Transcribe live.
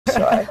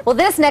Sure. Well,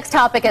 this next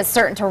topic is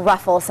certain to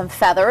ruffle some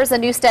feathers. A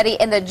new study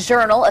in the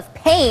Journal of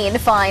Pain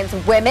finds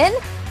women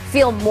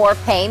feel more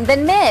pain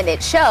than men.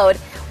 It showed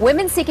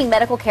women seeking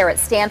medical care at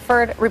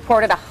Stanford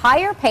reported a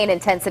higher pain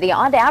intensity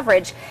on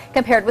average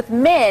compared with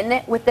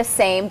men with the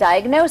same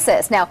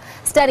diagnosis. Now,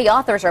 study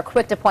authors are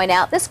quick to point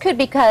out this could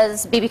be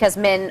because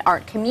men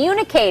aren't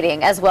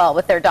communicating as well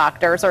with their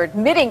doctors or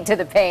admitting to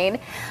the pain.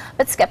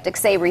 But skeptics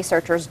say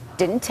researchers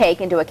didn't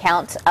take into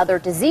account other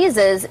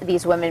diseases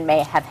these women may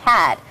have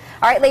had.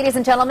 All right, ladies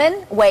and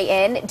gentlemen,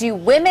 weigh in. Do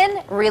women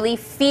really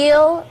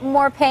feel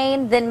more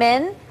pain than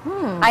men?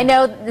 I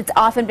know it's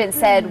often been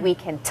said we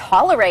can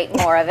tolerate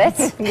more of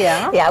it.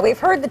 Yeah, we've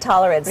heard the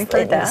tolerance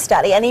in the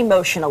study, and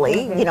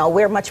emotionally, you know,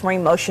 we're much more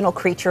emotional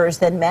creatures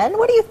than men.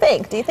 What do you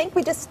think? Do you think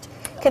we just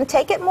can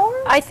take it more?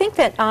 I think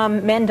that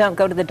men don't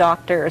go to the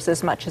doctors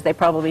as much as they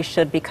probably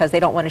should because they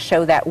don't want to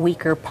show that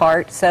weaker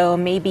part. So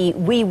maybe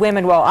we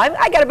women will,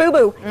 I got a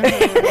boo-boo,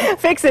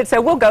 fix it. So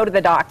we'll go to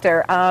the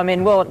doctor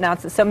and we'll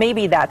announce it. So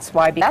maybe that's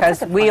why,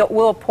 because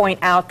we'll point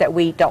out that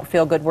we don't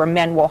feel good, where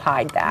men will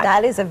hide that.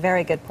 That is a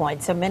very good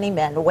point. So many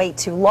men wait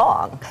too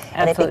long,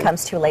 and it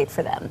becomes too late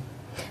for them.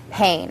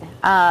 Pain.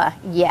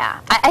 Yeah.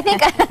 I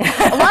think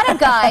a lot of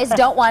guys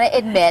don't want to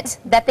admit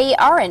that they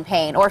are in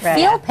pain or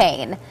feel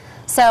pain.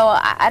 So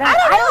I don't know.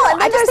 I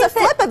mean, there's a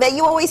flip of it.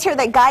 You always hear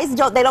that guys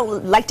don't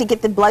like to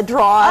get the blood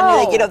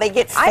drawn. You know, they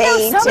get faint.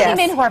 I know so many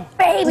men who are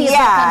babies when it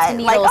comes to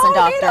needles and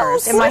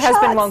doctors. And my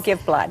husband won't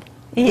give blood.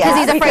 Because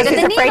he's afraid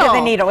of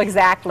the needle.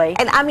 Exactly.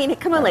 And I mean,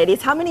 come on,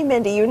 ladies, how many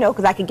men do you know?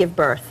 Because I could give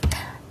birth.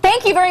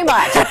 Thank you very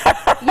much.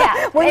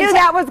 Yeah. We knew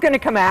that was going to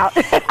come out.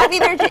 I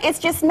mean, it's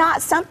just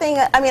not something,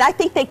 I mean, I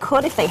think they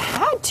could if they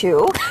had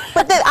to,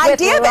 but the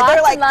idea that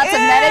they're like, lots of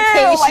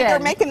medication. Like they're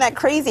making that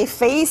crazy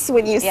face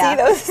when you see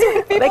those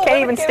people. They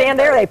can't even stand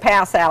there, they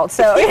pass out.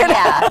 So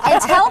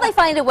until they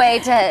find a way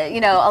to,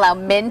 you know, allow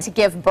men to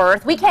give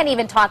birth, we can't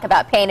even talk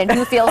about pain and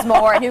who feels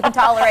more and who can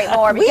tolerate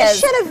more,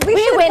 because we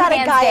should have had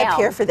a guy up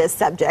here for this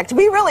subject.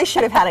 We really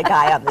should have had a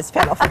guy on this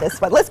panel for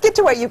this one. Let's get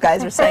to what you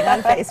guys are saying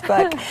on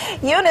Facebook.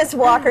 Eunice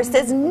Walker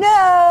says,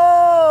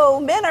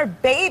 no, men are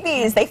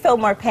babies. They feel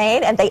more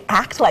pain and they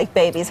act like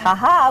babies.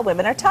 Haha,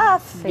 women are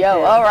tough.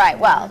 All right.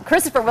 Well,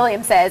 Christopher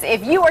Williams says,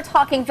 if you are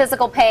talking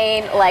physical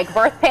pain like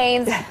birth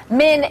pains,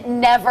 men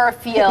never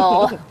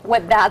feel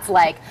what that's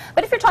like.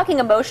 But if you're talking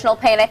emotional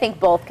pain, I think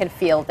both can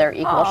feel their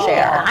equal share.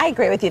 Yeah, I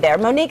agree with you there.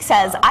 Monique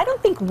says, I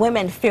don't think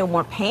women feel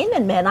more pain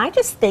than men. I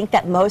just think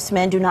that most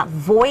men do not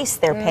voice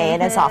their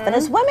pain as often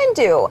as women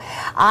do.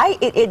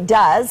 It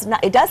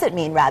doesn't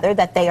mean, rather,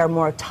 that they are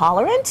more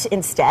tolerant.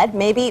 Instead,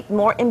 maybe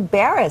more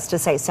embarrassed to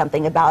say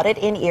something about it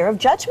in ear of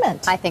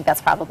judgment. I think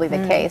that's probably the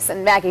case.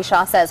 And Maggie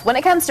Shaw says, when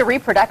it comes to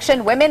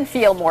reproduction, women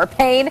feel more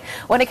pain.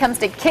 When it comes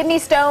to kidney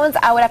stones,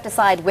 I would have to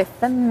side with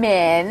the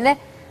men.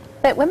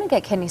 But women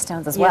get kidney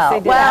stones as well. Yes,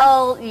 they do.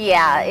 Well,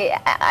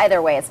 yeah,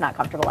 either way, it's not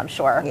comfortable, I'm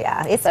sure.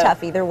 Yeah, it's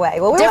tough either way.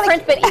 Well,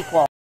 different but equal.